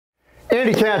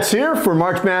Andy Katz here for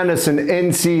March Madness and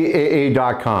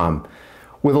NCAA.com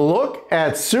with a look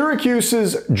at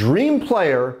Syracuse's dream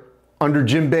player under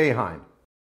Jim Boeheim.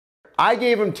 I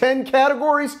gave him 10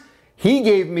 categories. He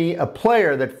gave me a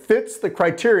player that fits the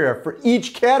criteria for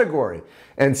each category.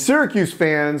 And Syracuse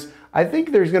fans, I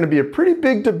think there's going to be a pretty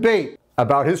big debate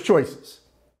about his choices.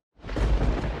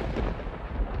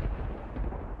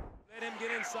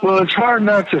 Well, it's hard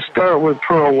not to start with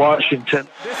Pearl Washington.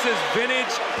 This is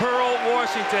vintage Pearl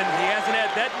Washington. He hasn't had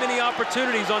that many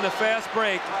opportunities on the fast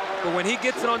break, but when he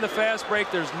gets it on the fast break,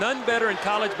 there's none better in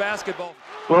college basketball.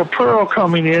 Well, Pearl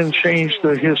coming in changed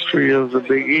the history of the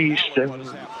Big East, and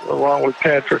along with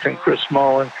Patrick and Chris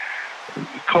Mullen,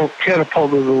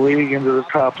 catapulted the league into the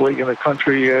top league in the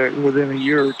country within a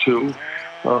year or two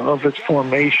of its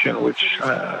formation, which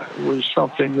was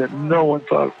something that no one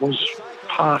thought was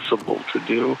possible to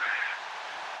do.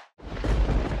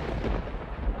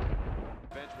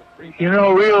 You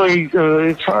know, really,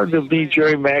 it's hard to beat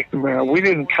Jerry McNamara. We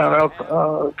didn't count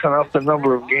out the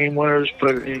number of game winners,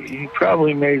 but he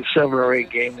probably made 7 or 8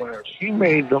 game winners. He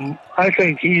made them, I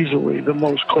think, easily the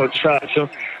most clutch shots. So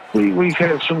we've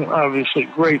had some obviously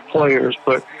great players,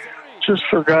 but just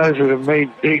for guys that have made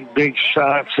big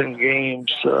shots in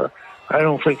games, I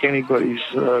don't think anybody's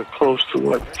close to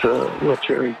what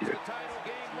Jerry did.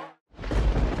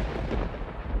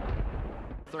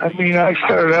 I mean, I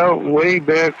started out way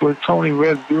back with Tony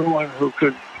Red Bruin, who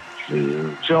could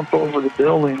jump over the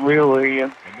building, really,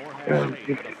 and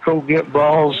go get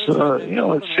balls, at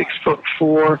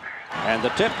 6'4". And the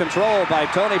tip control by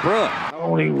Tony Bruin.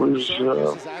 Tony was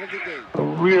a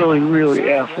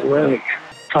really athletic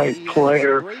type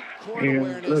player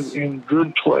and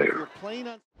good player.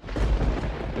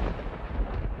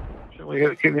 We had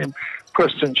to get in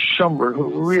Preston Shumbert,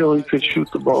 who really could shoot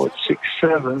the ball at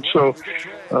 6'7". So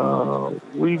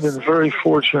we've been very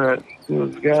fortunate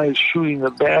with guys shooting the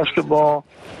basketball.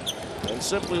 And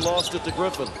simply lost it to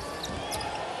Griffin.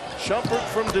 Shumbert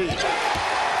from deep.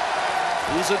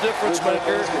 He's a difference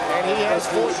maker, and he has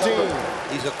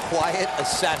 14. He's a quiet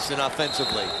assassin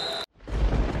offensively.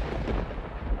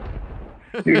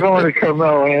 You're going to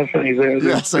Carmelo Anthony there.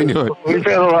 Yes, I knew it. We've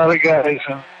had a lot of guys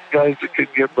that could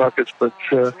get buckets, but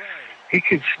he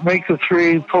could make the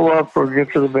three, pull up, or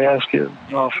get to the basket,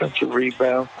 offensive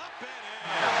rebound.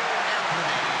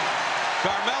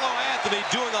 Carmelo Anthony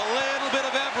doing a little bit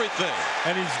of everything.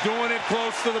 And he's doing it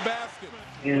close to the basket.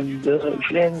 And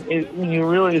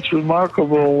it's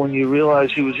remarkable when you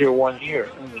realize he was here 1 year,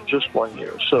 just 1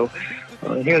 year. So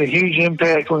he had a huge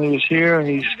impact when he was here, and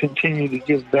he's continued to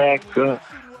give back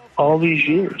all these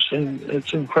years, and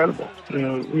it's incredible.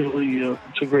 Really,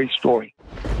 it's a great story.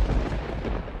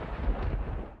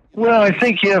 Well, I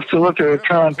think you have to look at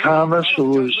Tom Thomas,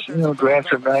 who was,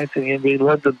 drafted 9th in the NBA,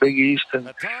 led the Big East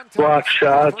and blocked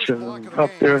shots and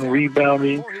up there and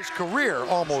rebounding. His career,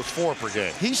 almost 4 per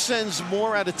game. He sends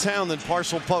more out of town than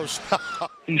Parcel Post.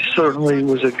 He certainly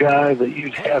was a guy that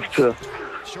you'd have to,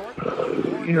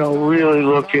 really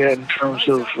look at in terms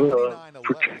of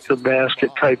protect the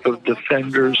basket type of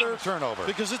defenders. Turnover.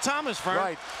 Because of Thomas, Frank.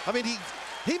 Right. I mean,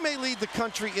 he may lead the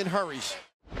country in hurries.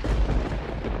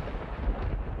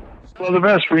 Well, the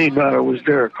best rebounder was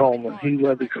Derek Coleman. He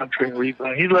led the country in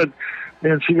rebounding. He led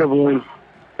NCAA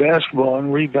basketball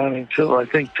in rebounding until I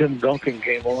think Tim Duncan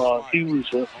came along. He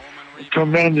was a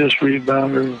tremendous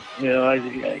rebounder.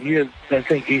 He had, I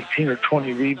think, 18 or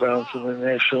 20 rebounds in the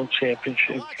national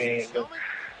championship game.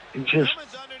 And just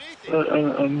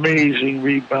an amazing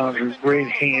rebounder, great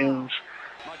hands.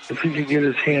 If he could get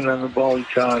his hand on the ball, he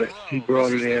got it. He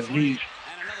brought it in. He's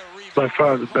by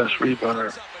far the best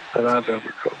rebounder that I've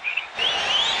ever coached.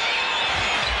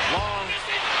 Long.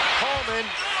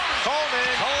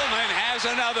 Coleman has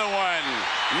another one.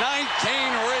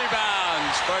 19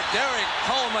 rebounds for Derek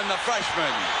Coleman, the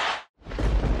freshman.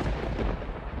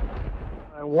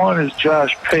 One is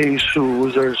Josh Pace, who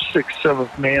was our 6th,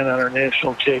 7th man on our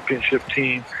national championship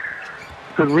team.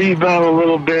 Could rebound a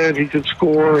little bit. He could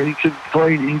score. He could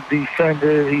play. He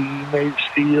defended. He made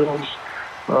steals.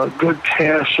 Good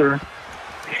passer.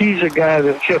 He's a guy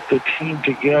that kept the team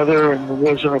together and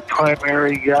wasn't a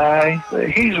primary guy.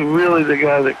 He's really the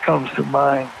guy that comes to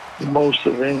mind the most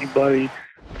of anybody.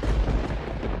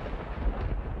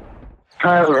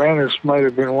 Tyler Ennis might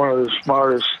have been one of the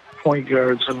smartest point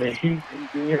guards. I mean,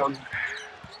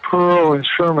 Pearl and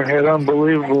Sherman had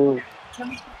unbelievable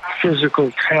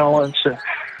physical talents. And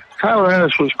Tyler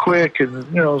Ennis was quick and,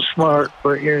 smart,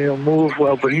 but, moved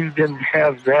well, but he didn't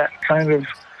have that kind of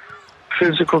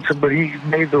physical, but he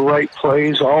made the right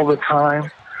plays all the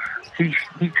time. He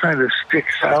kind of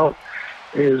sticks out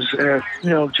as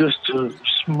just a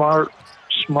smart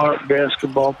smart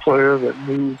basketball player that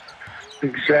knew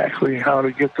exactly how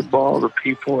to get the ball to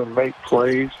people and make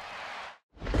plays.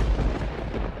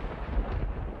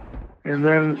 And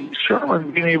then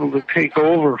Sherman being able to take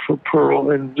over for Pearl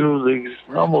and do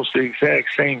almost the exact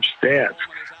same stats.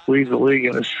 Lead the league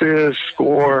in assists,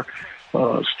 score,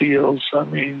 steals. I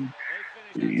mean,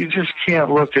 you just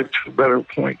can't look at two better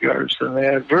point guards than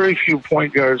that. Very few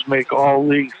point guards make all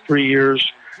league 3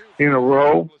 years in a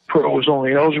row. Pearl was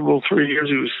only eligible 3 years.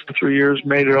 He was 3 years,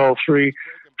 made it all three.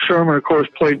 Sherman, of course,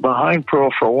 played behind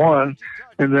Pearl for one,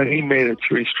 and then he made it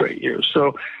 3 straight years.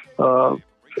 So,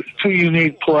 two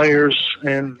unique players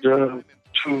and two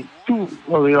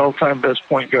of the all-time best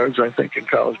point guards, I think, in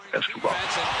college basketball.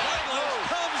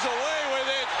 Comes away with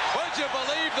it. Would you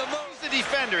believe the move? The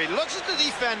defender. He looks at the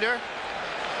defender,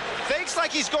 fakes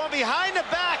like he's going behind the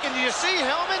back, and you see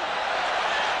Hillman